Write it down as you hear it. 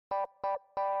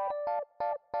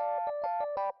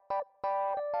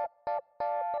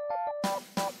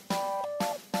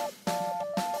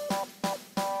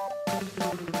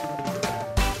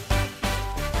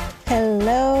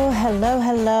Hello,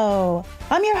 hello.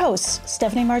 I'm your host,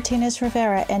 Stephanie Martinez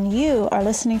Rivera, and you are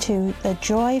listening to the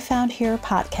Joy Found Here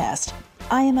podcast.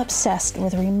 I am obsessed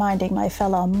with reminding my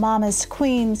fellow mamas,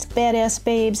 queens, badass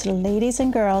babes, ladies,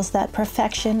 and girls that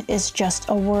perfection is just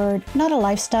a word, not a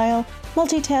lifestyle.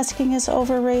 Multitasking is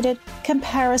overrated.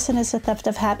 Comparison is a theft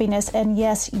of happiness. And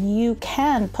yes, you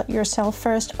can put yourself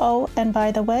first. Oh, and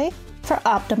by the way, for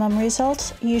optimum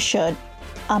results, you should.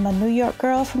 I'm a New York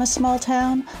girl from a small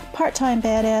town, part-time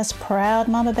badass, proud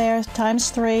mama bear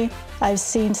 ×3. I've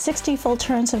seen 60 full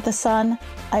turns of the sun.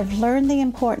 I've learned the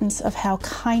importance of how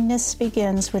kindness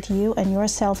begins with you and your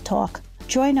self-talk.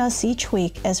 Join us each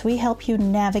week as we help you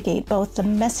navigate both the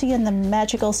messy and the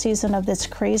magical season of this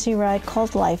crazy ride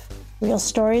called life. Real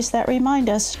stories that remind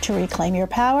us to reclaim your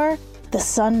power. The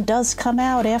sun does come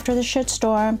out after the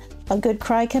shitstorm. A good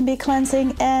cry can be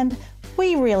cleansing, and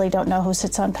we really don't know who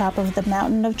sits on top of the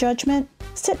mountain of judgment.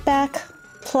 Sit back,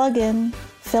 plug in,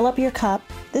 fill up your cup.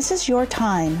 This is your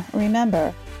time.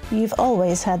 Remember, you've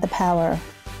always had the power.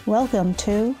 Welcome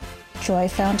to Joy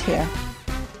Found Here.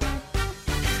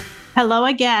 Hello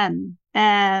again,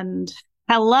 and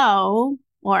hello,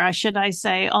 or should I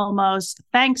say almost,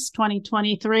 thanks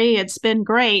 2023. It's been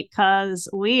great because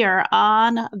we are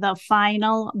on the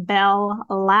final bell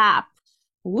lap.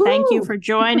 Woo! Thank you for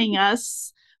joining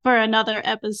us for another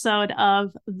episode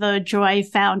of the Joy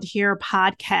Found Here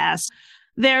podcast.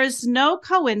 There's no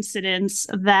coincidence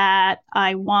that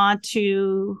I want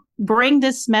to bring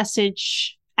this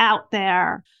message out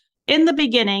there in the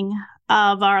beginning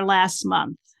of our last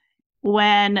month,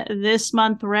 when this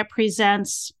month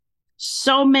represents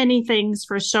so many things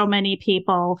for so many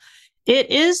people. It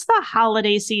is the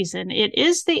holiday season. It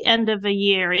is the end of a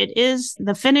year. It is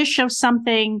the finish of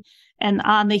something and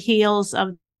on the heels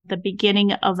of the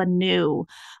beginning of a new.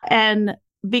 And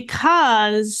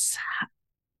because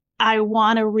I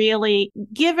want to really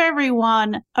give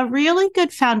everyone a really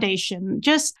good foundation,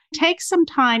 just take some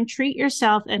time, treat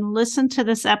yourself, and listen to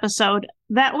this episode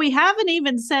that we haven't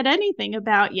even said anything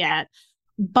about yet.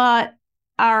 But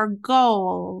our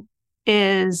goal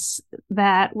is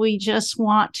that we just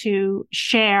want to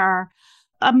share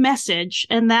a message,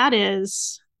 and that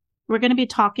is we're going to be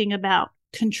talking about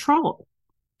control.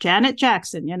 Janet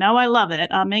Jackson, you know, I love it.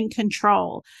 I'm in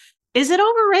control. Is it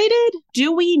overrated?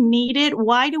 Do we need it?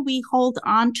 Why do we hold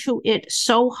on to it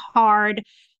so hard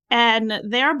and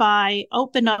thereby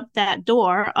open up that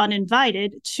door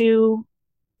uninvited to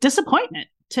disappointment,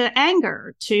 to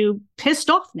anger, to pissed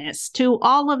offness, to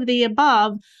all of the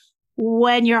above?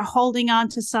 When you're holding on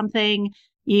to something,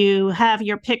 you have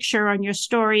your picture and your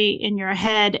story in your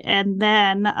head, and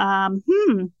then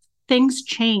things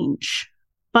change.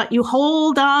 But you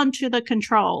hold on to the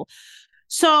control.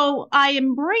 So I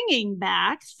am bringing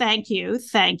back, thank you,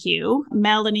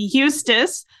 Melanie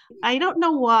Huestis. I don't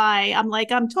know why.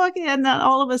 I'm talking, and then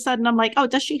all of a sudden I'm like, oh,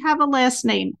 does she have a last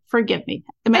name? Forgive me.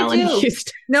 Melanie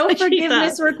Huestis. No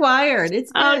forgiveness required.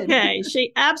 It's good. Okay,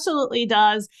 she absolutely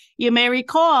does. You may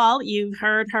recall, you've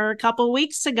heard her a couple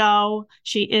weeks ago.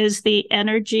 She is the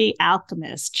energy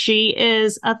alchemist. She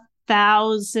is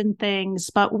 1,000 things,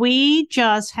 but we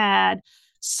just had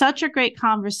such a great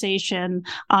conversation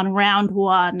on round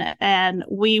one, and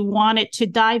we wanted to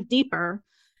dive deeper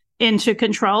into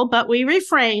control, but we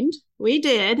refrained. We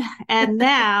did. And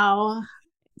now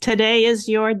today is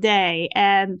your day.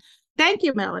 And thank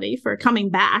you, Melanie, for coming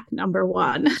back. Number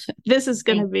one, this is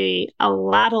going to be a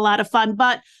lot of fun.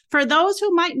 But for those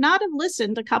who might not have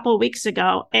listened a couple of weeks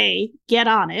ago, A, get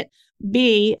on it.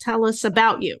 B, tell us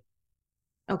about you.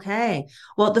 Okay.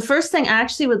 Well, the first thing I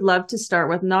actually would love to start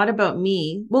with, not about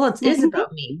me. Well, it is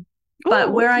about me,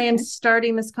 but where I am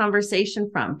starting this conversation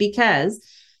from, because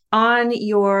on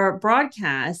your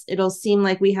broadcast, it'll seem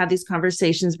like we have these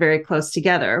conversations very close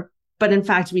together, but in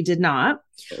fact, we did not.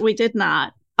 We did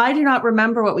not. I do not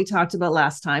remember what we talked about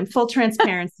last time. Full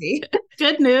transparency.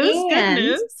 Good news. And good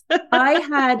news. I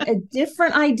had a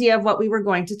different idea of what we were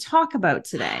going to talk about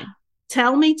today.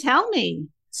 Tell me.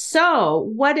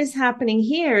 So what is happening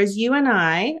here is you and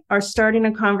I are starting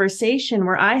a conversation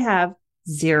where I have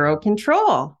zero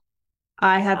control.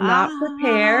 I have not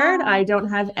prepared. I don't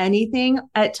have anything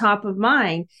at top of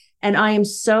mind. And I am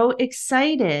so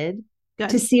excited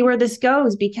to see where this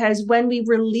goes, because when we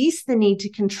release the need to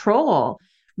control,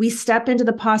 we step into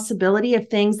the possibility of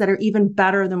things that are even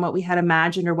better than what we had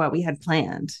imagined or what we had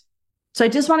planned. So I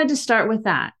just wanted to start with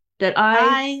that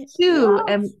I too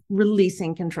am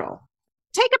releasing control.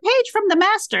 Take a page from the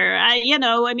master.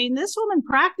 This woman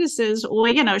practices,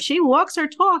 she walks her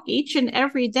talk each and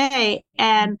every day.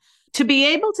 And to be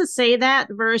able to say that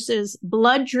versus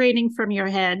blood draining from your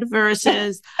head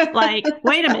versus like,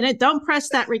 wait a minute, don't press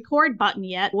that record button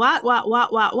yet.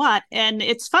 What? And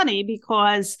it's funny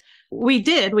because we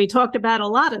talked about a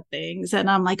lot of things and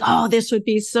I'm like, oh, this would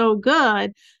be so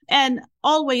good. And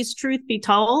always, truth be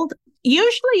told,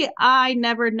 usually I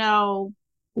never know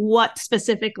what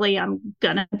specifically I'm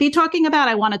going to be talking about.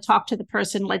 I want to talk to the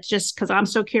person, let's just, because I'm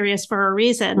so curious for a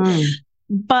reason.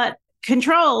 But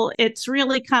control, it's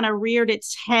really kind of reared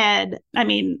its head. I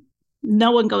mean,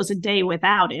 no one goes a day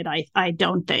without it, I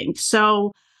don't think.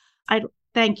 So I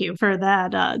thank you for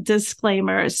that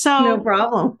disclaimer. So no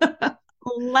problem.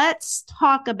 Let's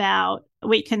talk about,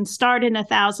 we can start in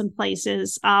 1,000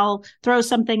 places. I'll throw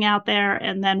something out there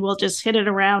and then we'll just hit it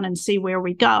around and see where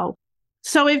we go.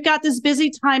 So we've got this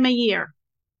busy time of year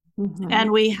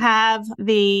and we have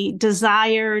the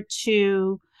desire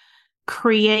to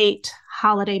create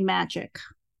holiday magic.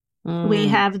 We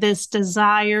have this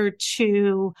desire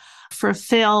to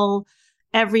fulfill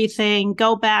everything,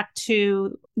 go back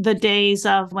to the days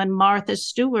of when Martha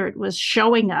Stewart was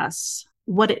showing us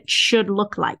what it should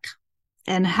look like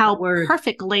and how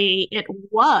perfectly it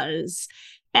was.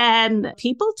 And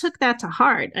people took that to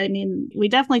heart. I mean, we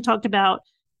definitely talked about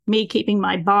me keeping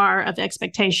my bar of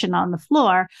expectation on the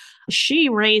floor. She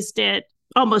raised it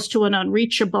almost to an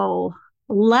unreachable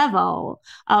level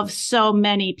of so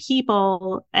many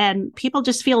people, and people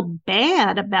just feel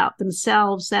bad about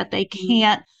themselves that they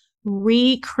can't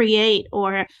recreate,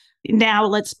 or now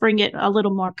let's bring it a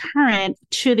little more current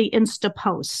to the Insta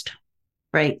post.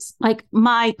 Right. Like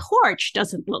my porch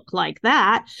doesn't look like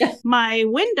that. My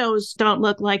windows don't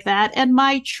look like that. And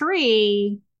my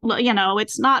tree, you know,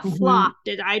 it's not flocked.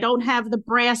 I don't have the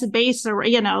brass base or,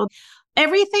 you know,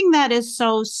 everything that is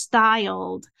so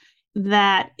styled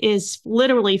that is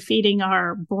literally feeding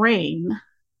our brain.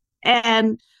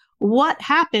 And what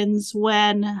happens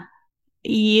when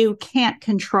you can't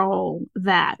control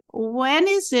that? When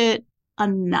is it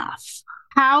enough?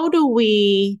 How do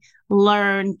we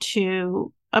learn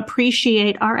to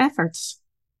appreciate our efforts?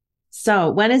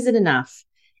 So when is it enough?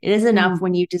 It is enough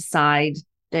when you decide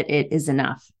that it is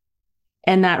enough.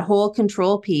 And that whole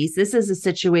control piece, this is a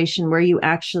situation where you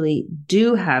actually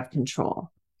do have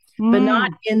control, but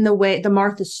not in the way, the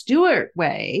Martha Stewart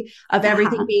way of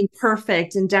everything being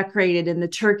perfect and decorated and the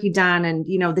turkey done and,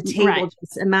 you know, the table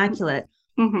just immaculate.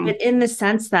 But in the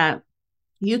sense that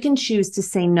you can choose to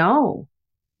say no.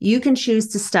 You can choose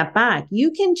to step back. You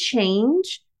can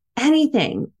change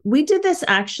anything. We did this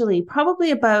actually probably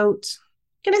about,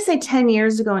 I'm going to say 10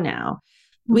 years ago now.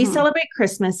 We celebrate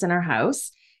Christmas in our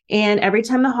house. And every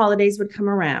time the holidays would come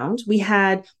around, we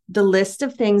had the list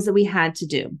of things that we had to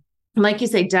do. Like you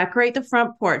say, decorate the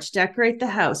front porch, decorate the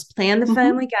house, plan the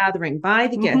family gathering, buy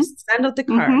the gifts, send out the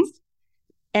cards.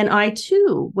 And I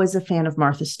too was a fan of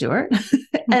Martha Stewart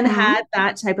and had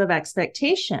that type of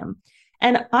expectation.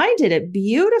 And I did it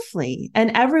beautifully.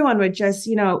 And everyone would just,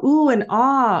 you know, ooh and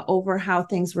ah over how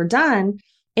things were done.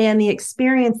 And the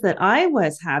experience that I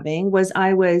was having was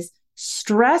I was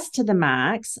stressed to the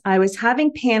max. I was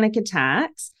having panic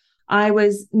attacks. I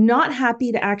was not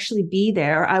happy to actually be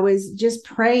there. I was just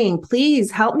praying,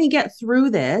 please help me get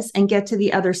through this and get to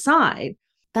the other side.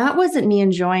 That wasn't me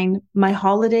enjoying my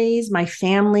holidays, my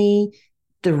family,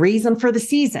 the reason for the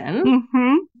season.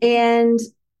 And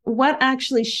what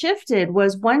actually shifted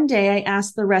was one day I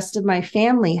asked the rest of my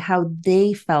family how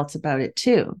they felt about it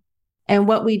too. And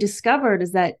what we discovered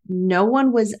is that no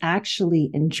one was actually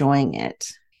enjoying it.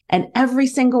 And every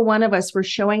single one of us were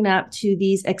showing up to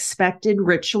these expected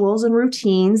rituals and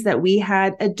routines that we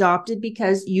had adopted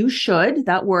because you should,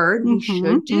 that word, we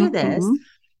should do this.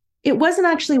 It wasn't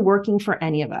actually working for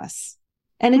any of us.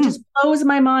 And it just blows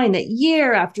my mind that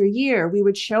year after year, we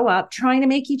would show up trying to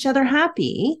make each other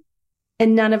happy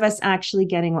and none of us actually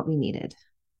getting what we needed.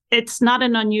 It's not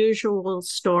an unusual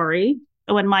story.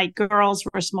 When my girls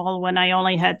were small, when I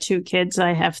only had 2 kids,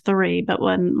 I have 3, but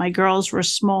when my girls were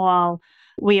small,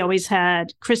 we always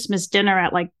had Christmas dinner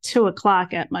at like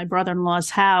 2:00 at my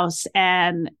brother-in-law's house.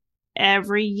 And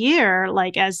every year,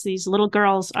 like as these little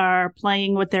girls are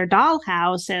playing with their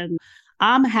dollhouse, and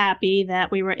I'm happy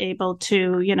that we were able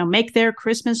to, you know, make their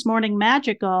Christmas morning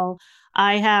magical,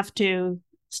 I have to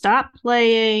stop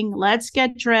playing. Let's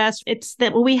get dressed. It's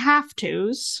that we have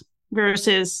to's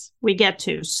versus we get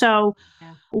to. So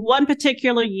one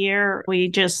particular year, we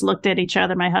just looked at each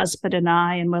other, my husband and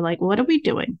I, and we're like, what are we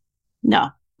doing? No.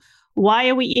 Why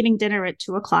are we eating dinner at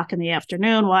 2:00 in the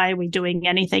afternoon? Why are we doing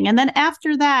anything? And then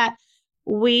after that,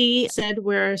 we said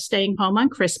we're staying home on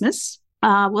Christmas.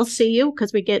 We'll see you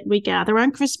because we gather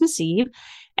on Christmas Eve.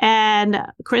 And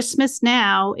Christmas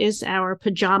now is our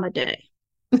pajama day.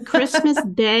 Christmas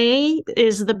Day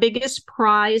is the biggest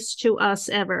prize to us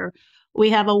ever. We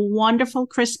have a wonderful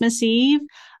Christmas Eve.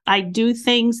 I do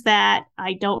things that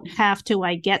I don't have to,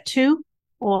 I get to.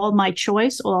 All my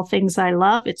choice, all things I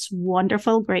love. It's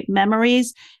wonderful, great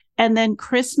memories. And then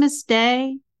Christmas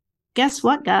Day, guess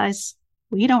what, guys?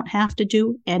 We don't have to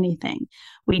do anything.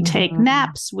 We take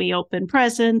naps, we open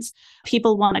presents.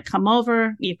 People want to come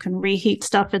over. You can reheat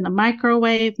stuff in the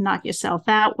microwave, knock yourself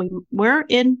out. We're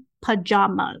in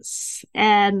pajamas.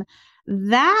 And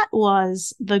that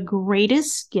was the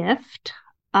greatest gift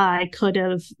I could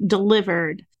have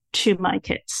delivered to my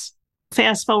kids.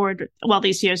 Fast forward, well,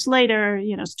 these years later,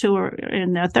 two are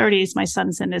in their 30s, my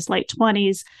son's in his late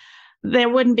 20s. There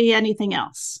wouldn't be anything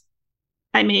else.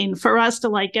 I mean, for us to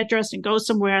like get dressed and go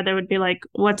somewhere, they would be like,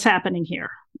 what's happening here?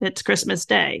 It's Christmas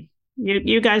Day.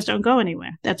 You guys don't go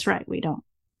anywhere. That's right. We don't.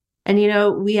 And,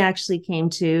 we actually came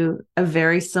to a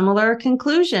very similar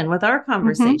conclusion with our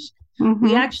conversation.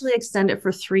 We actually extended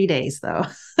for 3 days, though.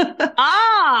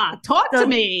 Talk to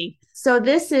me. So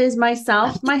this is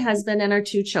myself, my husband, and our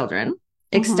 2 children.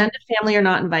 Extended family are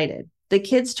not invited. The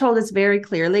kids told us very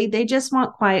clearly they just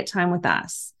want quiet time with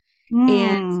us.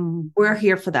 And we're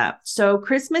here for that. So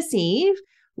Christmas Eve,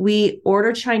 we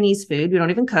order Chinese food. We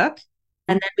don't even cook.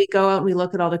 And then we go out and we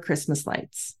look at all the Christmas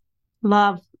lights.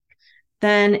 Love.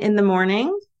 Then in the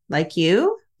morning, like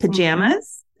you,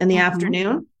 pajamas. In the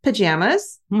afternoon,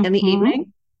 pajamas. In the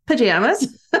evening,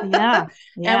 pajamas. Yeah.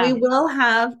 And we will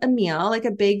have a meal, like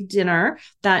a big dinner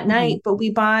that night, but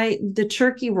we buy the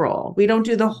turkey roll. We don't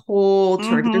do the whole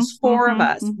turkey. There's 4 of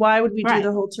us. Why would we do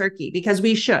the whole turkey? Because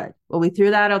we should. Well, we threw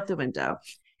that out the window.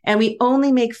 And we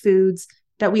only make foods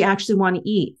that we actually want to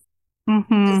eat.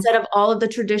 Instead of all of the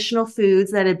traditional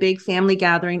foods that a big family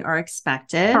gathering are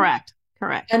expected. Correct.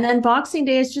 And then Boxing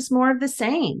Day is just more of the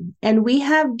same. And we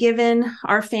have given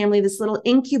our family this little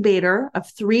incubator of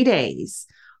 3 days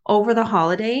over the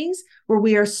holidays where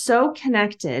we are so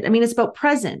connected. I mean, it's about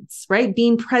presence, right?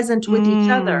 Being present with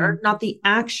each other, not the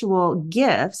actual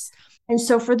gifts. And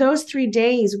so for those 3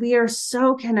 days, we are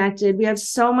so connected. We have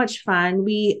so much fun.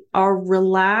 We are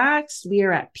relaxed. We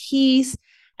are at peace.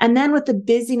 And then with the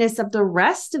busyness of the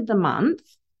rest of the month,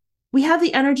 we have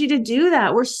the energy to do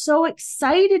that. We're so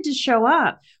excited to show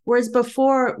up. Whereas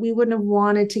before, we wouldn't have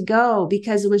wanted to go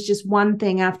because it was just one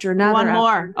thing after another. One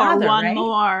more. All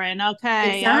right? And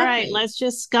okay, exactly. All right, let's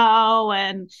just go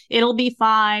and it'll be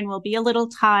fine. We'll be a little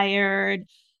tired.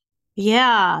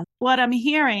 Yeah. What I'm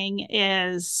hearing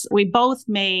is we both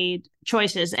made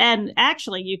choices. And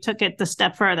actually, you took it the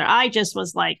step further. I just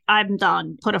was like, I'm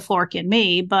done. Put a fork in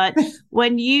me. But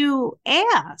when you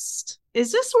asked,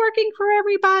 is this working for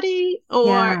everybody?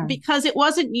 Or because it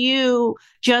wasn't you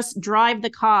just drive the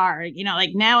car,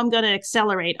 like now I'm going to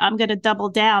accelerate. I'm going to double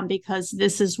down because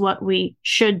this is what we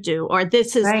should do. Or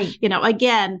this is,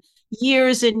 again,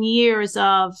 years and years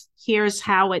of here's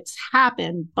how it's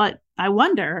happened. But I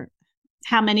wonder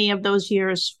how many of those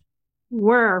years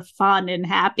were fun and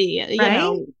happy,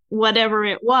 whatever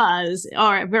it was,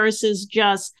 or versus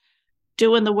just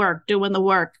doing the work,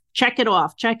 check it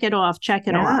off.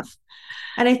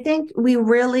 And I think we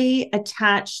really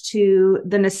attach to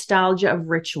the nostalgia of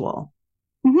ritual,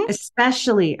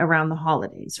 especially around the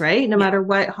holidays, right? No matter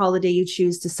what holiday you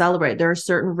choose to celebrate, there are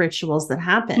certain rituals that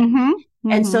happen.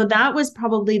 And so that was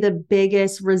probably the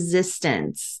biggest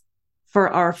resistance for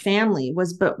our family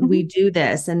was, but we do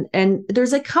this. And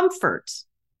there's a comfort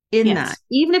in that.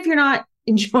 Even if you're not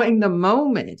enjoying the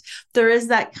moment, there is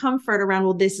that comfort around,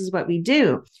 well, this is what we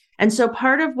do. And so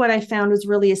part of what I found was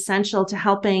really essential to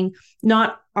helping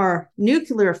not our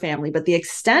nuclear family, but the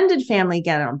extended family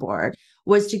get on board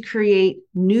was to create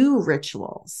new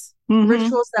rituals,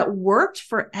 rituals that worked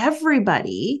for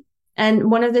everybody. And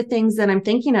one of the things that I'm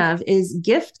thinking of is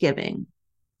gift giving.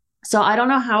 So I don't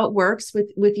know how it works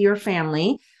with your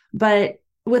family, but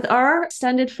with our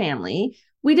extended family,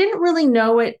 we didn't really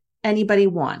know what anybody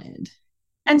wanted.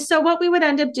 And so what we would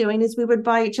end up doing is we would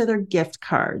buy each other gift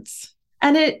cards.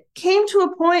 And it came to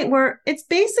a point where it's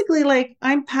basically like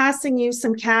I'm passing you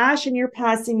some cash and you're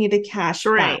passing me the cash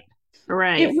back.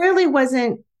 Right. It really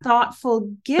wasn't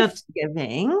thoughtful gift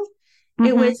giving.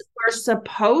 It was, we're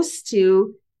supposed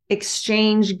to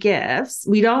exchange gifts.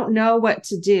 We don't know what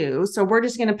to do. So we're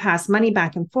just going to pass money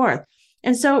back and forth.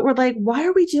 And so we're like, why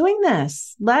are we doing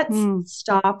this? Let's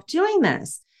stop doing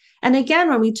this. And again,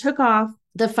 when we took off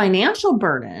the financial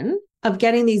burden of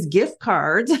getting these gift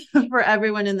cards for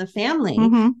everyone in the family,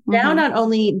 now not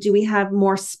only do we have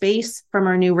more space from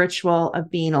our new ritual of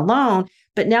being alone,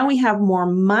 but now we have more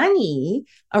money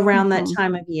around that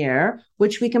time of year,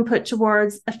 which we can put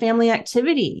towards a family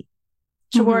activity.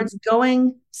 towards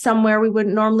going somewhere we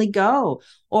wouldn't normally go.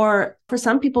 Or for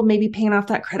some people, maybe paying off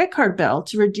that credit card bill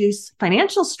to reduce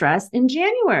financial stress in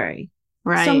January.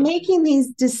 Right. So making these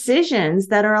decisions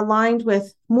that are aligned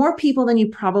with more people than you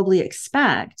probably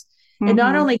expect, it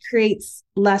not only creates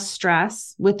less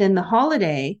stress within the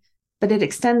holiday, but it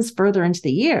extends further into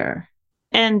the year.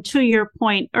 And to your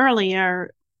point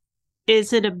earlier,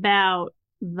 is it about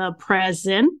the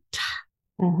present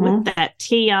with that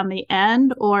T on the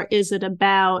end, or is it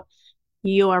about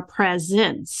your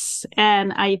presence?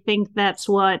 And I think that's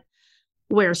what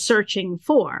we're searching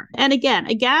for. And again,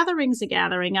 a gathering's a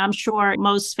gathering. I'm sure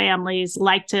most families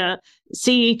like to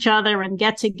see each other and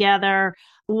get together.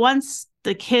 Once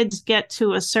the kids get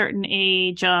to a certain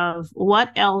age of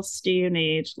what else do you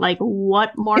need? Like,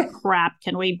 what more crap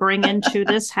can we bring into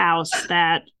this house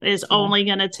that is only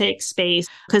going to take space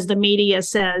because the media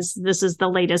says this is the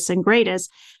latest and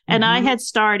greatest? And I had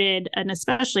started, and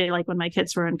especially like when my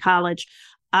kids were in college,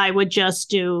 I would just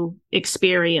do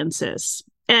experiences.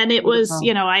 And it was,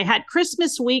 I had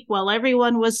Christmas week while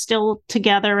everyone was still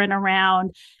together and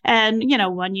around. And,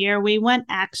 one year we went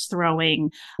axe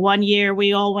throwing. One year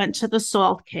we all went to the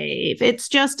salt cave. It's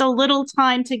just a little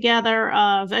time together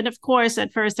and of course,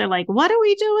 at first they're like, what are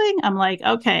we doing? I'm like,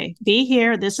 okay, be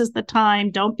here. This is the time.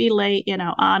 Don't be late,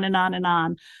 on and on and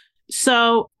on.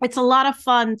 So it's a lot of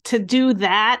fun to do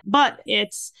that. But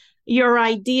it's your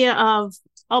idea of,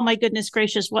 oh my goodness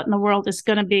gracious, what in the world is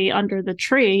going to be under the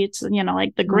tree? It's,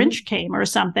 like the Grinch came or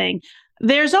something.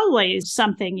 There's always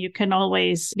something. You can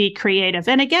always be creative.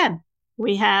 And again,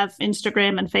 we have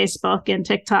Instagram and Facebook and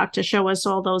TikTok to show us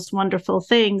all those wonderful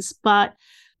things, but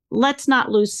let's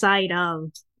not lose sight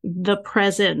of the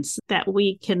presence that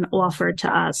we can offer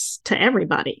to us, to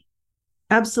everybody.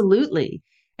 Absolutely.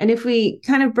 And if we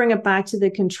kind of bring it back to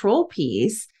the control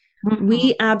piece,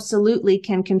 we absolutely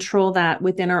can control that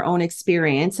within our own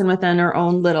experience and within our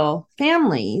own little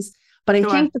families. But I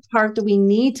think the part that we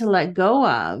need to let go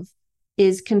of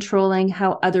is controlling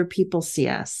how other people see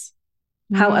us,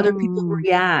 how other people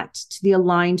react to the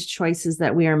aligned choices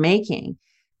that we are making.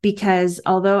 Because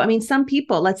although, some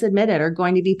people, let's admit it, are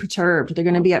going to be perturbed. They're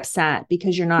going to be upset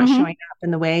because you're not showing up in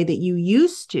the way that you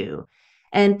used to.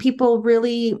 And people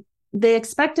really, they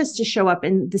expect us to show up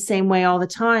in the same way all the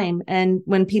time. And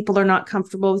when people are not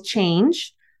comfortable with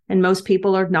change, and most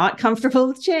people are not comfortable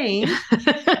with change,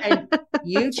 and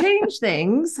you change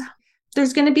things,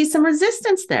 there's going to be some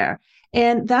resistance there.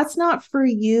 And that's not for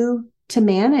you to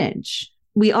manage.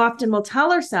 We often will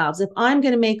tell ourselves, if I'm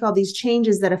going to make all these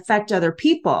changes that affect other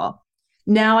people,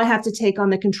 now I have to take on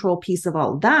the control piece of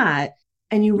all of that.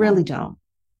 And you really don't.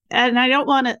 And I don't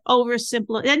want to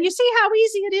oversimplify. And you see how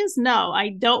easy it is? No, I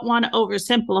don't want to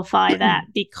oversimplify that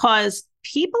because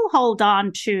people hold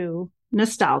on to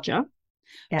nostalgia.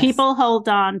 Yes. People hold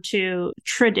on to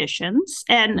traditions.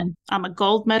 And I'm a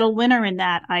gold medal winner in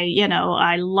that.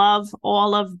 I love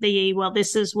all of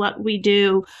this is what we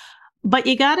do. But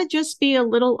you got to just be a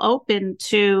little open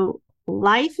to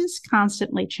life is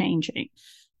constantly changing.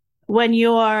 When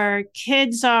your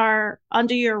kids are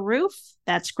under your roof,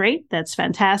 that's great. That's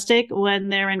fantastic. When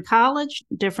they're in college,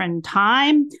 different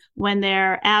time. When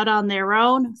they're out on their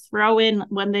own, throw in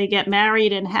when they get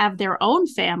married and have their own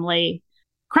family,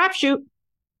 crapshoot.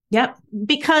 Yep.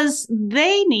 Because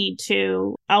they need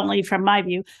to, only from my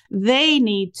view, they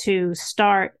need to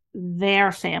start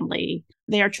their family,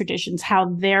 their traditions, how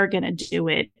they're going to do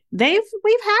it. We've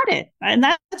had it, and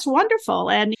that's wonderful.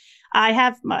 And I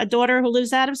have a daughter who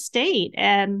lives out of state,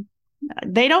 and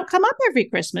they don't come up every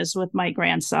Christmas with my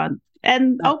grandson.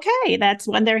 And okay, that's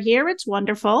when they're here. It's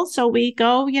wonderful. So we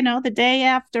go, the day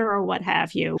after or what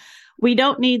have you. We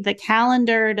don't need the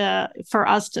calendar for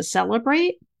us to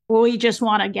celebrate. We just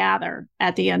want to gather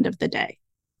at the end of the day.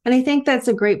 And I think that's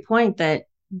a great point, that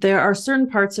there are certain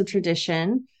parts of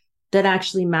tradition that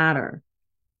actually matter.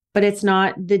 But it's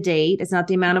not the date. It's not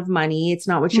the amount of money. It's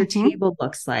not what your table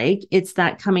looks like. It's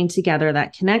that coming together,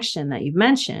 that connection that you've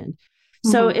mentioned.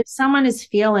 So if someone is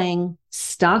feeling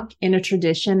stuck in a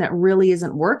tradition that really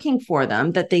isn't working for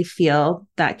them, that they feel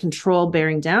that control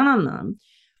bearing down on them,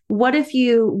 what if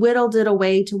you whittled it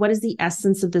away to what is the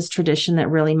essence of this tradition that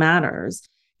really matters?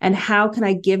 And how can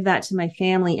I give that to my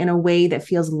family in a way that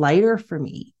feels lighter for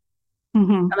me?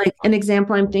 Like an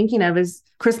example I'm thinking of is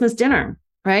Christmas dinner.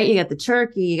 Right? You get the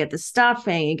turkey, you get the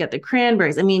stuffing, you get the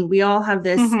cranberries. We all have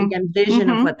this vision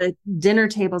of what the dinner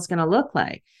table is going to look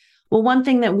like. Well, one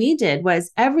thing that we did was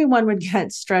everyone would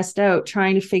get stressed out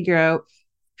trying to figure out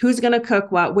who's going to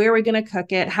cook what, where are we going to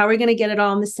cook it, how are we going to get it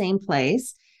all in the same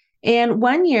place. And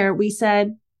one year we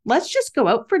said, let's just go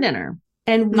out for dinner.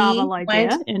 And we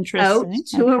went out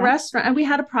to a restaurant, and we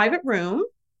had a private room.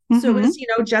 So it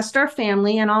Mm-hmm. was, just our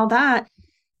family and all that.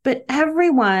 But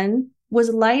everyone was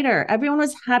lighter. Everyone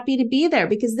was happy to be there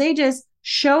because they just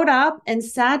showed up and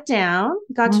sat down,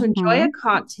 got to enjoy Mm-hmm. a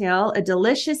cocktail, a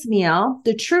delicious meal,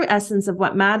 the true essence of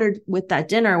what mattered with that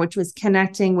dinner, which was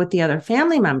connecting with the other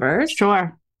family members.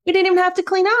 Sure. We didn't even have to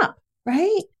clean up,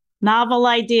 right? Novel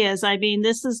ideas. I mean,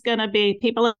 this is going to be,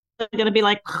 people are going to be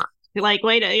like,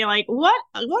 wait, you're like, what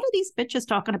are these bitches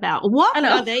talking about? What I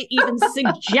know. are they even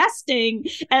suggesting?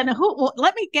 And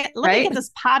let me Right? get this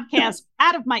podcast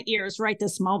out of my ears right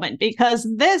this moment, because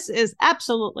this is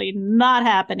absolutely not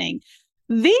happening.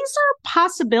 These are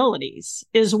possibilities,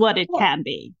 is what it can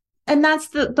be. And that's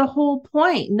the whole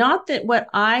point. Not that what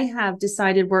I have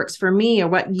decided works for me or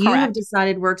what you have Correct.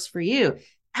 decided works for you.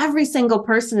 Every single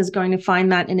person is going to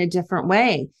find that in a different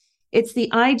way. It's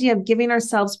the idea of giving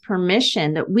ourselves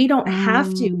permission that we don't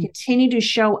have to continue to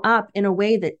show up in a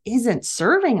way that isn't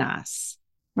serving us.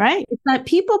 Right. It's that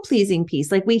people pleasing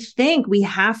piece. Like we think we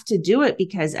have to do it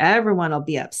because everyone will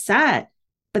be upset,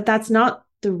 but that's not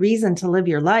the reason to live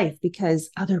your life,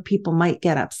 because other people might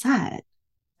get upset.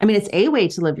 I mean, it's a way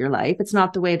to live your life. It's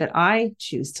not the way that I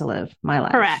choose to live my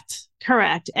life.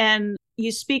 Correct. And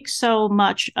you speak so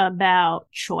much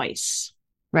about choice.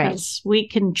 Right. Because we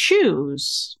can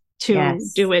choose to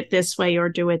do it this way or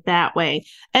do it that way.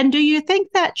 And do you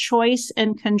think that choice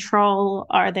and control,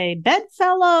 are they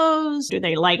bedfellows? Do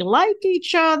they like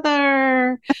each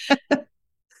other?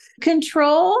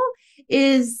 Control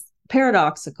is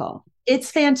paradoxical.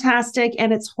 It's fantastic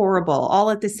and it's horrible all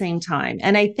at the same time.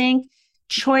 And I think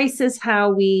choice is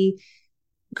how we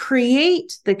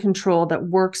create the control that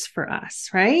works for us,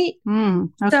 right?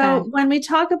 Okay. So when we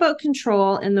talk about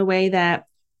control in the way that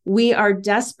we are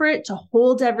desperate to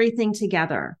hold everything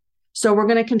together, so we're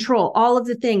going to control all of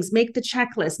the things, make the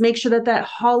checklist, make sure that that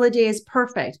holiday is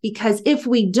perfect, because if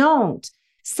we don't,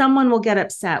 someone will get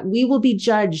upset. We will be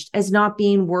judged as not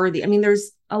being worthy. I mean,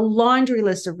 there's a laundry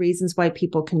list of reasons why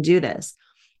people can do this.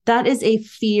 That is a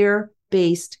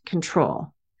fear-based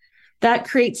control. That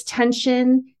creates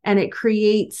tension and it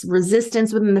creates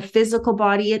resistance within the physical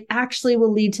body. It actually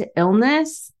will lead to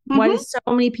illness. Why do so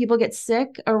many people get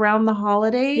sick around the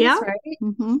holidays,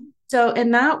 right? So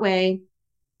in that way,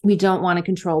 we don't want to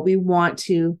control. We want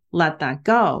to let that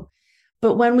go.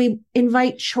 But when we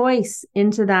invite choice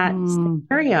into that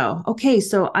scenario, okay,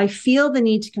 so I feel the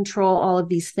need to control all of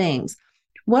these things.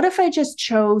 What if I just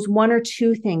chose one or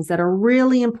two things that are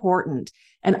really important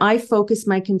and I focus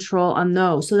my control on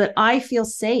those so that I feel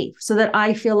safe, so that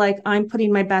I feel like I'm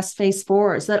putting my best face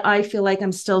forward, so that I feel like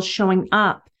I'm still showing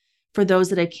up for those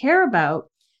that I care about,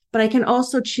 but I can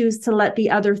also choose to let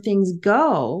the other things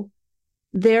go,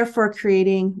 therefore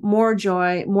creating more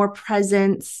joy, more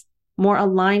presence, more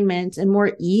alignment, and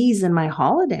more ease in my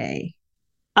holiday.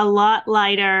 A lot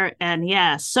lighter. And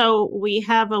yeah, so we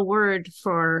have a word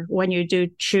for when you do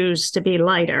choose to be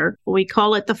lighter. We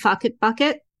call it the fuck it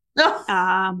bucket.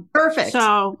 Perfect.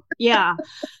 So yeah.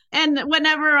 And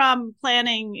whenever I'm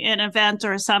planning an event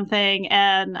or something,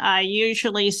 and I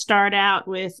usually start out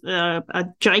with a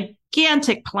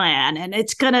gigantic plan, and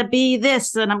it's going to be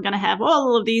this, and I'm going to have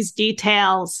all of these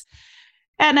details.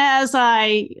 And as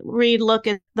I look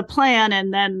at the plan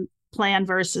and then plan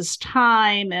versus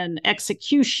time and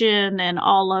execution and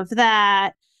all of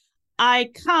that, I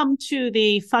come to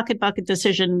the fuck it bucket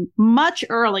decision much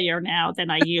earlier now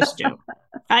than I used to.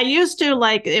 I used to,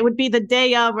 like, it would be the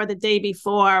day of or the day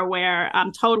before where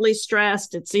I'm totally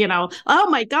stressed. It's, oh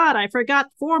my God, I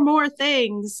forgot 4 more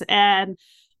things. And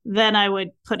then I would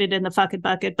put it in the fuck it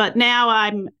bucket. But now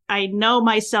I know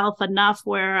myself enough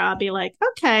where I'll be like,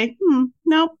 okay,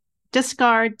 nope,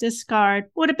 discard.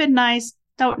 Would have been nice.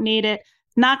 Don't need it.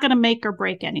 Not going to make or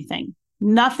break anything.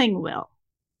 Nothing will.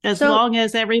 As long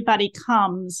as everybody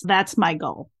comes, that's my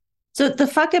goal. So the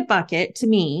fuck it bucket, to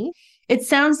me, it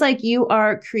sounds like you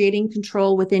are creating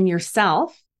control within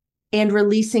yourself and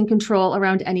releasing control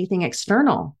around anything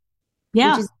external.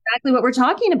 Yeah. Which is exactly what we're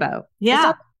talking about.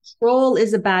 Yeah. Control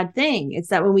is a bad thing. It's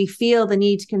that when we feel the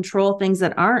need to control things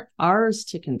that aren't ours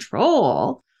to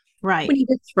control, right, we need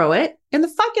to throw it in the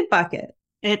fuck it bucket.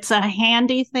 It's a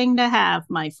handy thing to have,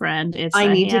 my friend. I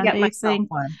need to get myself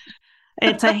one.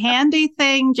 It's a handy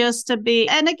thing just to be.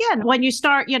 And again, when you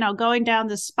start, going down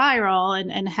the spiral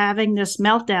and having this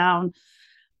meltdown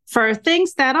for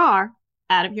things that are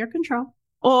out of your control,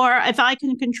 or if I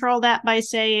can control that by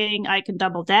saying I can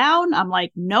double down, I'm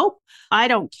like, nope, I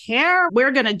don't care.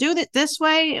 We're going to do it this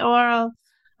way. Or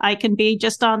I can be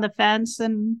just on the fence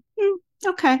and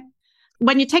okay.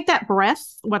 When you take that breath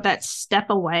or that step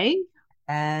away.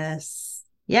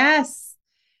 Yes.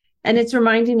 And it's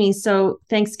reminding me, so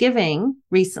Thanksgiving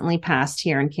recently passed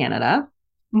here in Canada.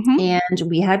 Mm-hmm. And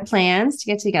we had plans to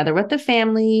get together with the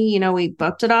family. You know, we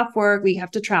booked it off work. We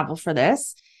have to travel for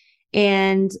this.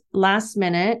 And last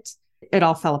minute, it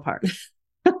all fell apart.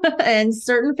 And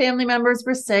certain family members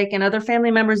were sick, and other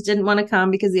family members didn't want to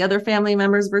come because the other family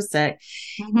members were sick.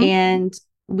 Mm-hmm. And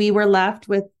we were left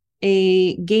with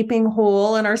a gaping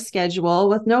hole in our schedule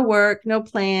with no work, no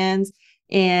plans.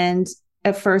 And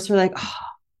at first we're like, oh,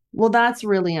 well, that's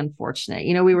really unfortunate.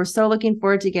 You know, we were so looking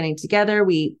forward to getting together.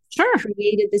 We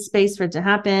created the space for it to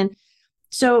happen.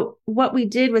 So what we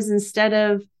did was, instead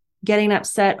of getting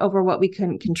upset over what we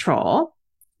couldn't control,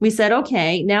 we said,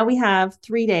 okay, now we have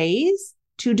 3 days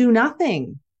to do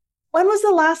nothing. When was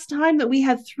the last time that we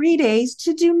had 3 days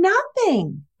to do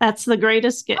nothing? That's the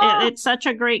greatest gift. It's such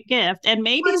a great gift. And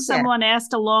maybe someone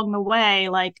asked along the way,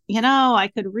 like, you know, I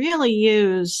could really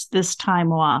use this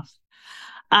time off.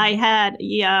 I had,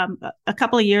 a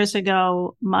couple of years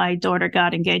ago, my daughter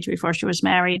got engaged before she was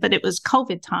married, but it was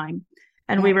COVID time.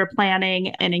 And we were planning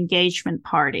an engagement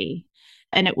party.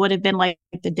 And it would have been like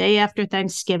the day after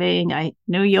Thanksgiving.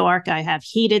 New York, I have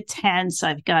heated tents.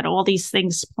 I've got all these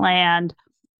things planned.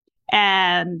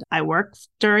 And I work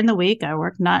during the week. I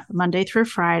work not Monday through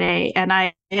Friday. And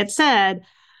I had said,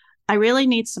 I really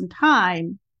need some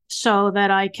time so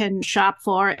that I can shop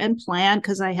for and plan,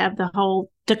 because I have the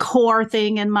whole decor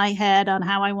thing in my head on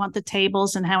how I want the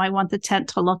tables and how I want the tent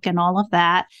to look and all of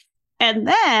that. And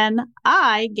then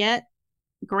I get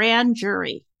grand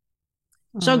jury.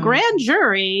 So grand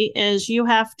jury is you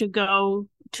have to go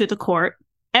to the court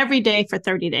every day for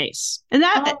 30 days. And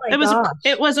that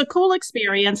it was a cool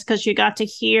experience, because you got to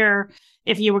hear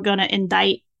if you were going to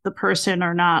indict the person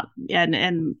or not.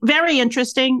 And very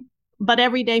interesting, but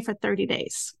every day for 30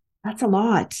 days. That's a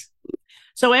lot.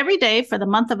 So every day for the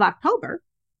month of October.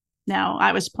 Now,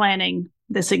 I was planning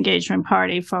this engagement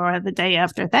party for the day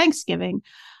after Thanksgiving.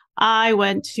 I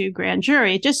went to grand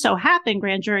jury. It just so happened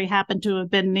grand jury happened to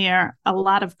have been near a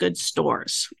lot of good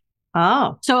stores.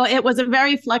 Oh. So it was a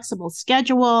very flexible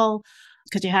schedule,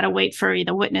 because you had to wait for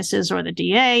either witnesses or the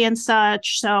DA and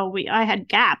such. So I had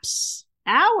gaps,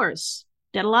 hours,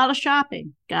 did a lot of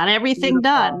shopping, got everything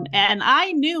done. And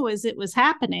I knew as it was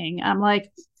happening, I'm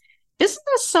like, isn't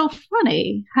this so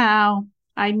funny how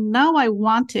I know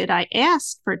I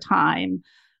asked for time.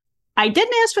 I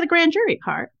didn't ask for the grand jury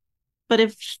part. But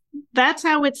if that's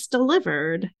how it's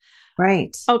delivered,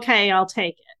 right? Okay, I'll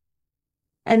take it.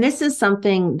 And this is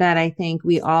something that I think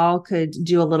we all could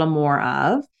do a little more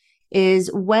of, is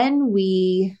when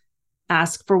we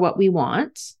ask for what we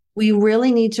want, we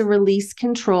really need to release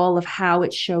control of how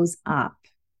it shows up.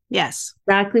 Yes.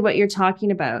 Exactly what you're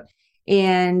talking about.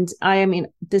 And I mean,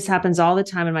 this happens all the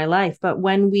time in my life, but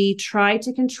when we try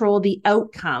to control the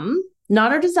outcome,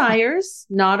 not our desires,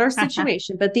 not our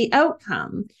situation, but the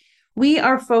outcome, we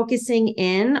are focusing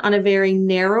in on a very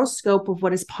narrow scope of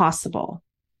what is possible.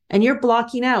 And you're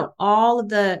blocking out all of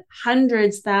the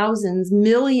hundreds, thousands,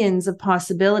 millions of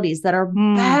possibilities that are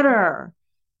better,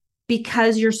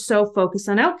 because you're so focused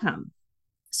on outcome.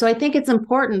 So I think it's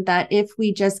important that if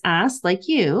we just ask, like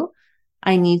you,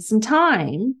 I need some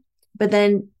time, but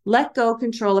then let go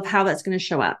control of how that's going to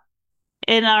show up.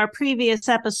 In our previous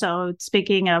episode,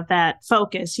 speaking of that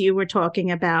focus, you were talking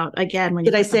about, again, when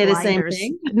you did I say the same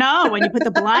thing? No, when you put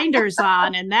the blinders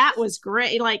on, and that was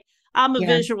great. Like, I'm a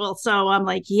visual, so I'm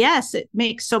like, yes, it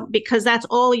makes so, because that's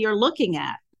all you're looking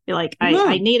at. You're like,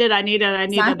 I need it, I need it, I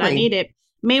need it, I need it.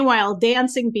 Meanwhile,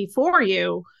 dancing before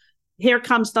you, here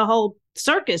comes the whole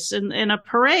circus in a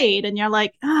parade, and you're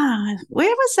like, where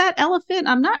was that elephant?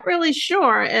 I'm not really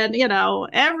sure. And you know,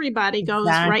 everybody goes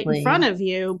right in front of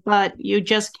you, but you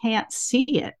just can't see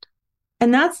it.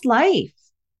 And that's life.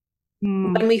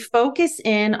 When we focus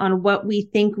in on what we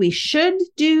think we should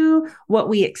do, what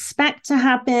we expect to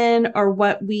happen, or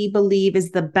what we believe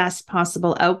is the best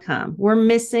possible outcome, we're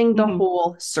missing the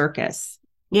whole circus.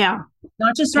 Yeah.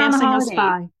 Not just around the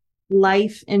holidays,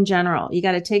 life in general. You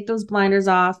got to take those blinders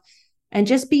off and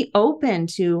just be open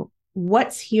to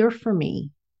what's here for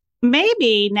me.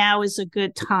 Maybe now is a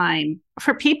good time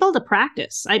for people to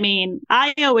practice. I mean,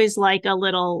 I always like a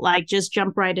little, like, just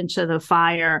jump right into the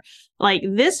fire. Like,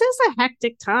 this is a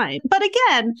hectic time. But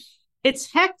again,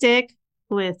 it's hectic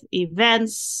with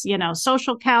events, you know,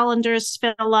 social calendars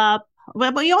fill up.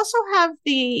 But we also have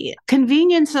the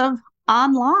convenience of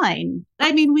online.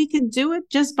 I mean, we could do it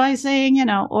just by saying, you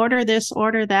know, order this,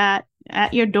 order that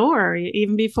at your door,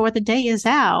 even before the day is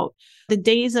out. The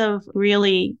days of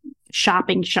really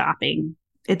shopping,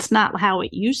 it's not how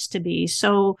it used to be.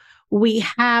 So we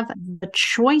have the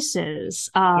choices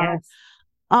of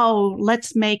oh,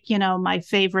 let's make, my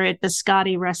favorite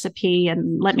biscotti recipe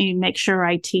and let me make sure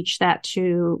I teach that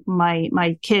to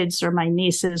my kids or my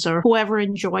nieces or whoever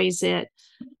enjoys it.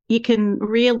 You can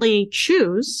really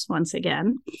choose, once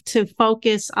again, to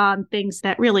focus on things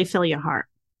that really fill your heart.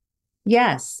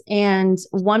 Yes. And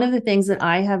one of the things that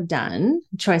I have done,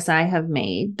 choice I have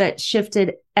made that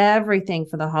shifted everything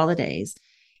for the holidays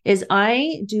is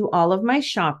I do all of my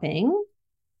shopping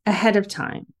ahead of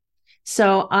time.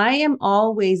 So I am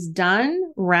always done,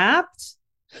 wrapped,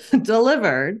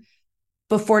 delivered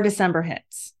before December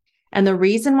hits. And the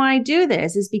reason why I do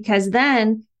this is because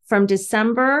then from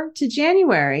December to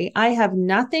January, I have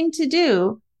nothing to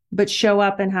do but show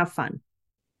up and have fun.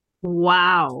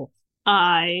 Wow.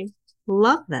 I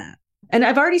love that. And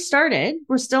I've already started.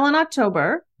 We're still in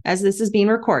October as this is being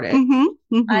recorded.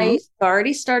 I've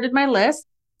already started my list.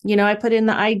 I put in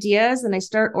the ideas and I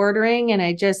start ordering and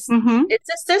it's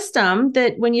a system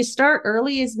that when you start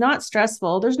early is not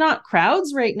stressful. There's not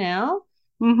crowds right now.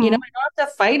 I don't have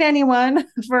to fight anyone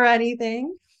for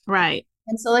anything. Right.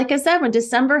 And so, like I said, when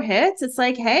December hits, it's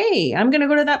like, hey, I'm going to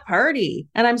go to that party.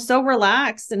 And I'm so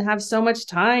relaxed and have so much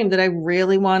time that I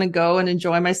really want to go and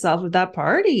enjoy myself with that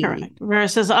party. Correct.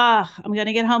 Versus, I'm going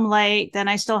to get home late. Then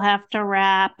I still have to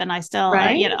wrap. And I still,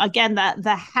 right? Again,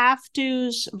 the have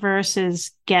tos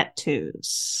versus get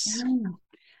tos. Yeah.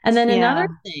 And then another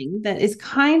thing that is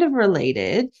kind of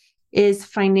related is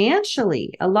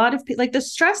financially. A lot of people, like the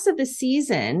stress of the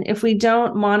season, if we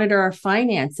don't monitor our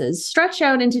finances, stretch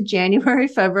out into January,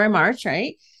 February, March,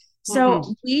 right?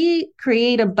 So we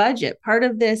create a budget. Part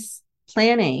of this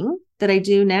planning that I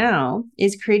do now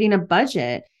is creating a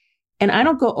budget, and I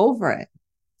don't go over it.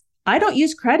 I don't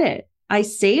use credit. I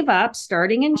save up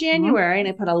starting in January and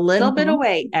I put a little bit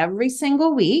away every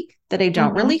single week that I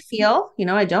don't really feel,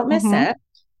 I don't miss it.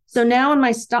 So now when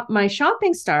my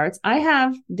shopping starts, I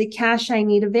have the cash I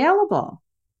need available.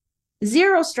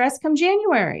 Zero stress come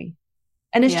January.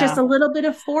 And it's just a little bit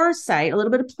of foresight, a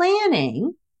little bit of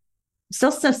planning.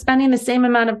 Still spending the same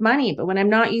amount of money, but when I'm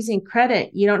not using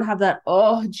credit, you don't have that,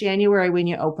 January when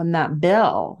you open that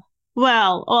bill.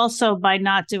 Well, also by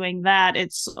not doing that,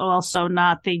 it's also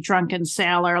not the drunken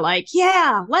sailor like,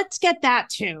 yeah, let's get that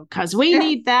too, because we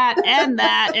need that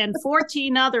and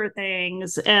 14 other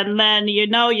things. And then, you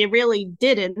really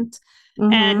didn't.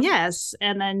 And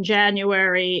and then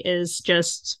January is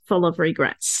just full of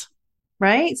regrets.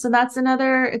 Right. So it's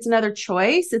another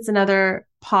choice. It's another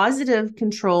positive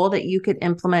control that you could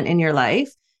implement in your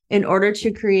life in order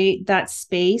to create that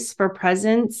space for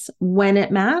presence when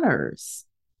it matters.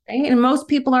 Right? And most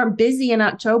people aren't busy in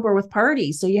October with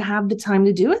parties. So you have the time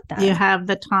to do it then. You have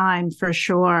the time for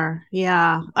sure.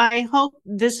 Yeah. I hope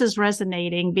this is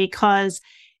resonating because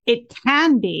it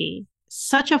can be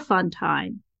such a fun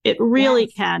time. It really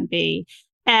can be.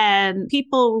 And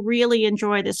people really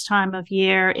enjoy this time of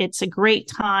year. It's a great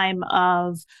time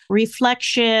of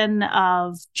reflection,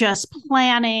 of just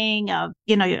planning, of,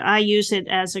 I use it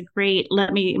as a great,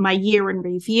 my year in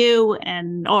review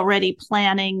and already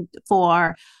planning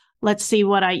for, let's see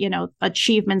what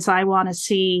achievements I want to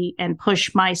see and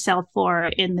push myself for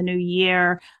in the new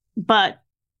year. But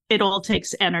it all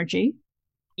takes energy.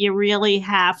 You really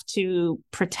have to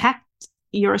protect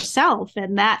yourself.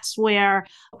 And that's where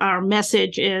our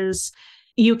message is,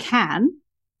 you can.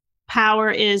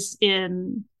 Power is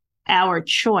in our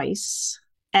choice.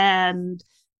 And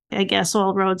I guess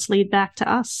all roads lead back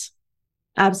to us.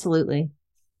 Absolutely.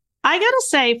 I got to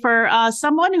say, for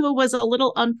someone who was a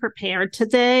little unprepared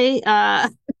today,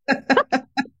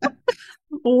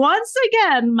 once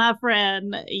again, my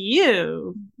friend,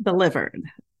 you delivered.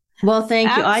 Well, thank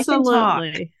you. Absolutely. I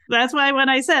can talk. That's why when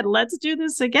I said, let's do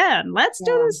this again,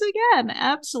 do this again.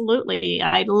 Absolutely.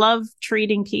 I love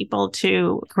treating people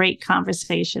to great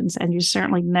conversations, and you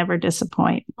certainly never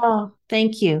disappoint. Oh,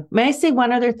 thank you. May I say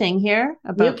one other thing here?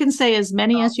 You can say as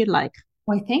many as you'd like.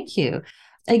 Why, thank you.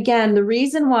 Again, the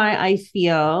reason why I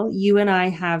feel you and I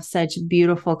have such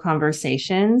beautiful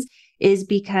conversations is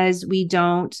because we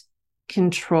don't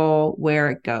control where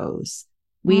it goes.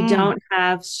 We don't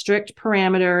have strict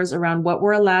parameters around what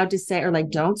we're allowed to say, or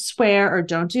like, don't swear or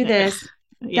don't do this.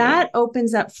 That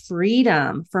opens up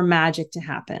freedom for magic to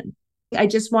happen. I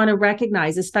just want to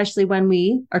recognize, especially when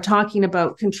we are talking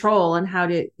about control and how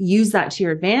to use that to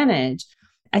your advantage.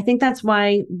 I think that's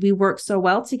why we work so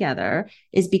well together,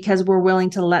 is because we're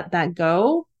willing to let that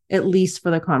go, at least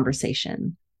for the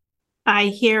conversation. I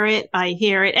hear it.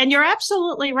 And you're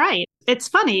absolutely right. It's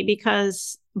funny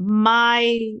because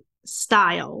my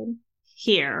style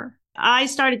here, I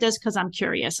started this because I'm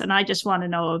curious and I just want to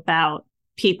know about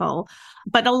people.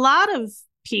 But a lot of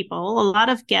people, a lot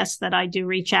of guests that I do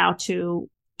reach out to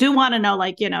do want to know,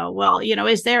 like, well,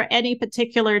 is there any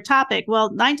particular topic?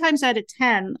 Well, 9 times out of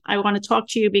 10, I want to talk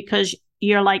to you because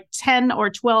you're like 10 or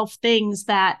 12 things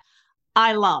that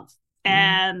I love.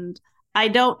 And I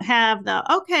don't have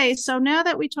okay, so now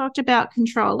that we talked about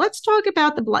control, let's talk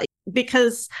about the blight.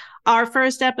 Because our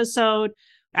first episode,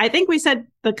 I think we said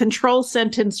the control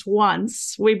sentence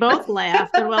once. We both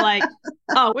laughed and we're like,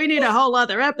 oh, we need a whole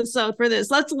other episode for this.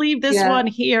 Let's leave this one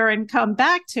here and come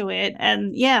back to it.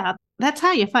 And yeah, that's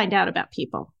how you find out about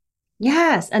people.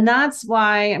 Yes. And that's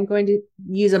why I'm going to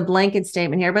use a blanket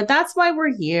statement here, but that's why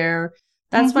we're here.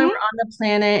 That's why we're on the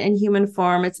planet in human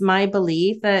form. It's my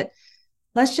belief that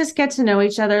let's just get to know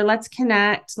each other. Let's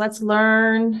connect. Let's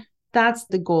learn. That's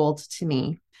the goal to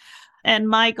me. And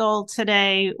my goal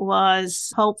today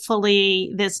was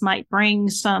hopefully this might bring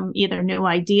some either new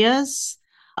ideas,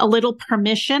 a little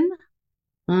permission.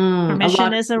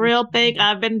 Permission is a real big,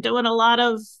 I've been doing a lot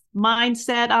of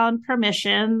mindset on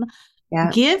permission.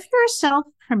 Yeah. Give yourself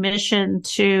permission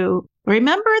to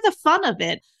remember the fun of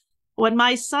it. When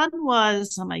my son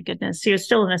was, oh my goodness, he was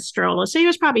still in a stroller. So he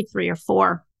was probably 3 or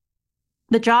 4.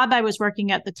 The job I was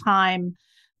working at the time,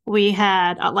 we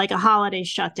had like a holiday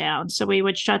shutdown. So we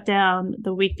would shut down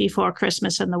the week before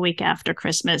Christmas and the week after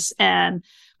Christmas. And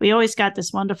we always got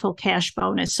this wonderful cash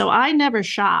bonus. So I never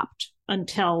shopped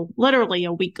until literally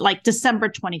a week, like December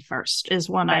 21st is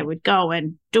when I would go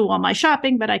and do all my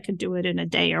shopping, but I could do it in a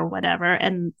day or whatever.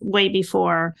 And way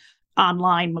before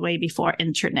online, way before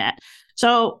internet.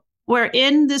 So we're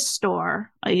in this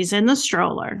store. He's in the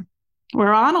stroller.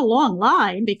 We're on a long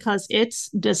line because it's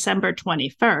December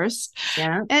 21st.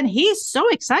 Yeah. And he's so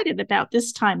excited about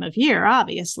this time of year,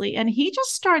 obviously. And he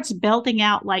just starts belting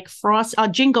out like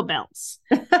jingle bells.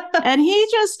 And he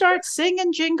just starts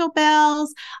singing jingle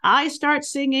bells. I start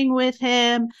singing with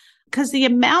him because the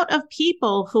amount of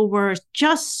people who were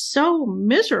just so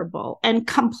miserable and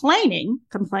complaining.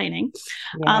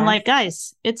 I'm like,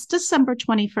 guys, it's December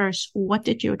 21st. What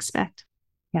did you expect?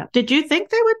 Yeah. Did you think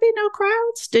there would be no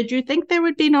crowds? Did you think there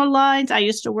would be no lines? I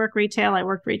used to work retail. I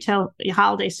worked retail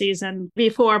holiday season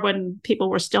before when people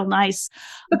were still nice.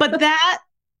 But I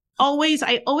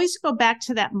always go back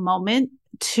to that moment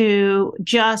to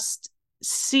just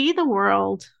see the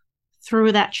world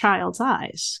through that child's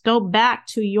eyes. Go back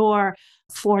to your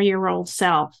 4-year-old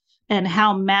self and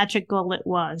how magical it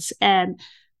was. And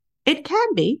it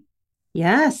can be.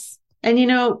 Yes. And,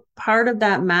 part of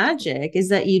that magic is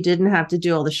that you didn't have to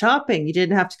do all the shopping. You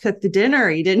didn't have to cook the dinner.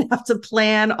 You didn't have to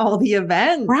plan all the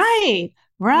events. Right.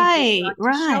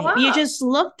 You just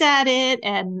looked at it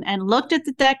and looked at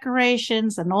the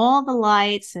decorations and all the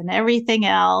lights and everything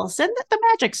else. And the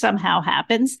magic somehow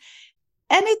happens.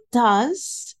 And it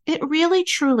does. It really,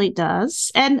 truly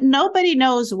does. And nobody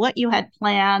knows what you had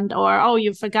planned or,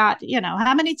 you forgot,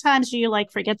 how many times do you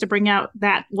forget to bring out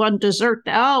that one dessert?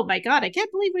 Oh my God, I can't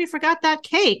believe we forgot that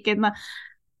cake. And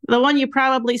the one you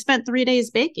probably spent 3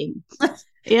 days baking,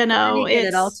 you get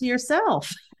it all to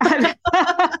yourself.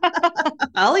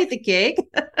 I'll eat the cake.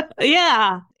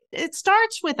 Yeah. It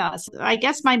starts with us. I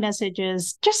guess my message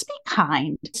is just be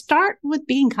kind. Start with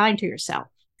being kind to yourself.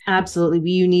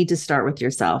 Absolutely. You need to start with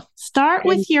yourself. Start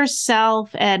with yourself.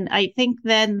 And I think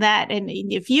then and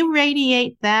if you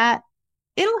radiate that,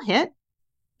 it'll hit.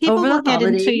 People will get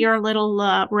into your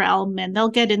little realm and they'll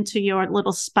get into your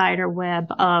little spider web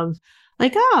of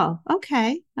oh,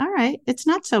 okay. All right. It's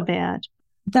not so bad.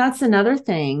 That's another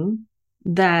thing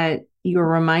that you're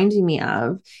reminding me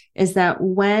of is that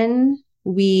when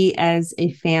we as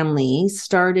a family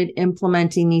started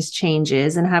implementing these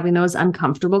changes and having those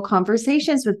uncomfortable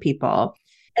conversations with people,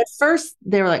 at first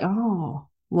they were like, oh,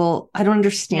 well, I don't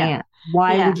understand. Yeah.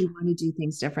 Why would you want to do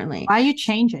things differently? Why are you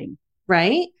changing?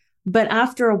 Right. But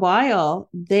after a while,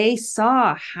 they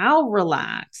saw how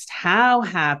relaxed, how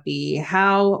happy,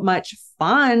 how much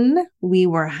fun we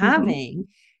were having.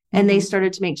 And they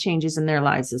started to make changes in their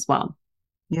lives as well.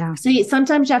 Yeah. So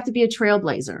sometimes you have to be a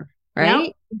trailblazer. Right?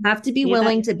 Yep. You have to be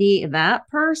willing to be that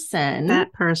person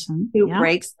who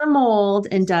breaks the mold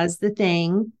and does the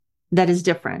thing that is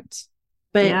different.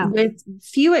 But with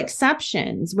few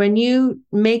exceptions, when you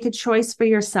make a choice for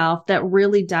yourself that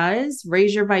really does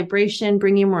raise your vibration,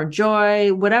 bring you more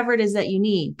joy, whatever it is that you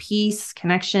need, peace,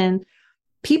 connection,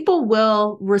 people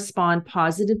will respond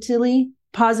positively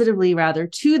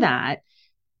to that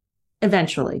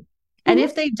eventually. And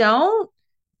if they don't,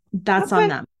 that's on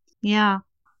them. Yeah.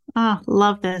 Oh,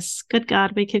 love this. Good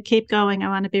God, we could keep going. I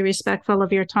want to be respectful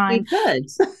of your time. We could.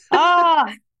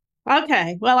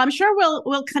 Okay. Well, I'm sure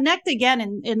we'll connect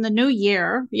again in the new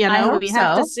year. We have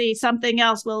to see something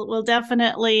else. We'll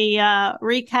definitely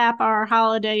recap our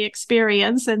holiday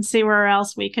experience and see where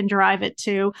else we can drive it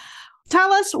to.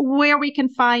 tell us where we can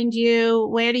find you.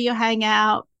 Where do you hang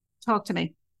out? Talk to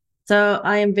me. So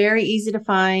I am very easy to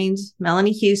find.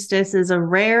 Melanie Huestis is a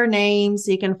rare name.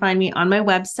 So you can find me on my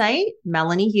website,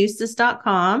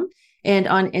 melaniehuestis.com, and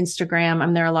on Instagram.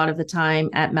 I'm there a lot of the time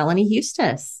at Melanie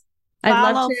Huestis.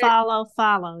 Follow.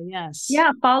 Yes.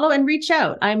 Yeah, follow and reach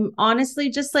out. I'm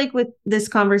honestly, just like with this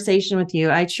conversation with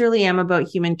you, I truly am about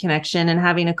human connection and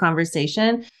having a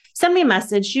conversation. Send me a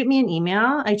message, shoot me an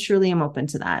email. I truly am open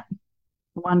to that.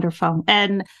 Wonderful.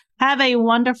 And have a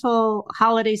wonderful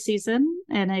holiday season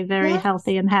and a very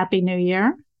healthy and happy new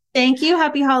year. Thank you.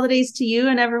 Happy holidays to you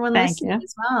and everyone listening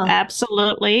as well.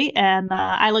 Absolutely. And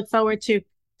I look forward to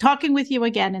talking with you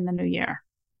again in the new year.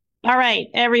 All right,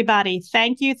 everybody.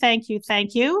 Thank you. Website,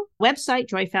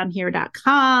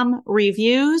 joyfoundhere.com.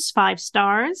 Reviews, 5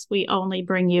 stars. We only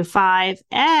bring you 5.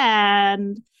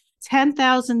 And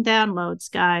 10,000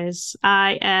 downloads, guys.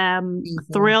 I am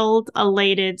thrilled,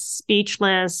 elated,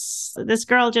 speechless. This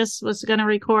girl just was going to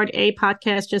record a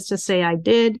podcast just to say I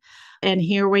did. And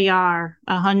here we are,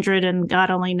 100 and God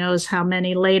only knows how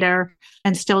many later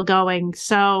and still going.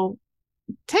 So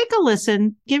take a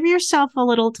listen, give yourself a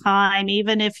little time,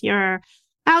 even if you're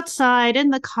outside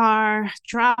in the car,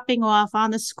 dropping off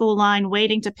on the school line,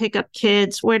 waiting to pick up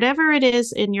kids, whatever it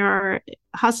is in your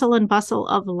hustle and bustle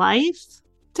of life.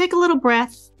 Take a little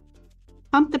breath,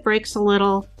 pump the brakes a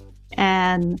little,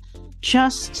 and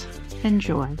just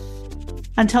enjoy.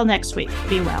 Until next week,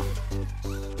 be well.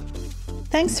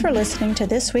 Thanks for listening to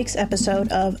this week's episode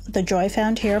of the Joy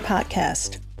Found Here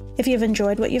podcast. If you've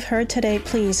enjoyed what you've heard today,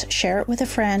 please share it with a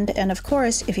friend. And of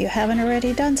course, if you haven't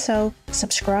already done so,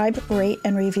 subscribe, rate,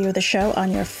 and review the show on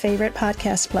your favorite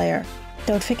podcast player.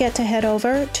 Don't forget to head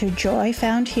over to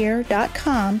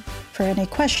joyfoundhere.com for any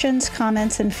questions,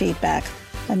 comments, and feedback.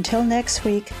 Until next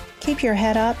week, keep your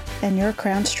head up and your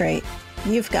crown straight.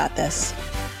 You've got this.